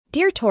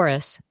Dear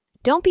Taurus,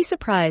 don't be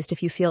surprised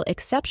if you feel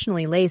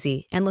exceptionally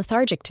lazy and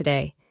lethargic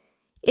today.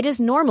 It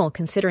is normal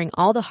considering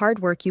all the hard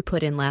work you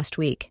put in last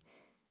week.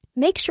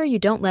 Make sure you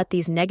don't let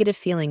these negative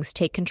feelings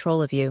take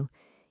control of you.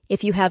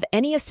 If you have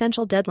any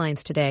essential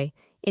deadlines today,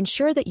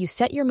 ensure that you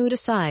set your mood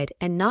aside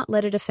and not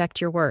let it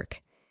affect your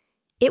work.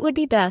 It would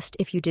be best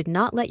if you did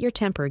not let your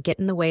temper get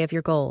in the way of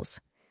your goals.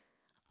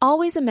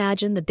 Always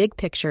imagine the big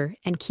picture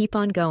and keep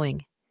on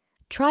going.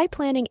 Try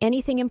planning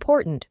anything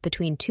important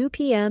between 2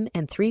 p.m.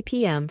 and 3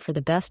 p.m. for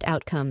the best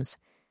outcomes.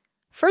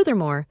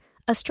 Furthermore,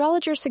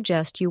 astrologers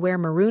suggest you wear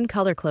maroon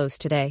color clothes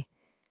today.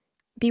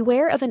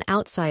 Beware of an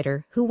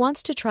outsider who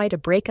wants to try to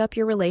break up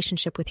your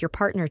relationship with your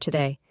partner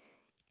today.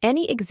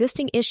 Any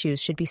existing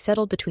issues should be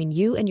settled between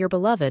you and your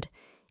beloved,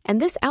 and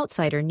this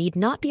outsider need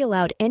not be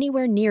allowed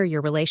anywhere near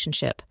your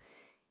relationship.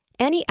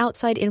 Any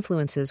outside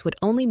influences would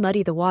only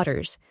muddy the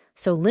waters,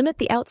 so limit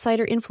the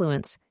outsider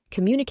influence,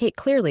 communicate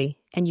clearly,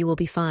 and you will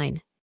be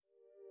fine.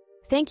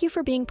 Thank you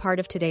for being part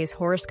of today's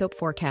horoscope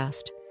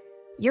forecast.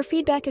 Your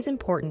feedback is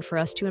important for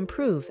us to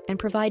improve and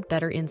provide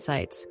better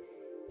insights.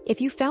 If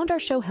you found our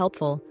show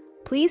helpful,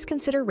 please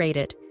consider rate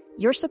it.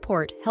 Your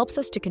support helps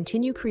us to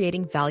continue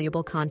creating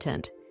valuable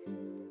content.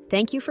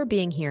 Thank you for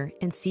being here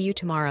and see you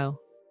tomorrow.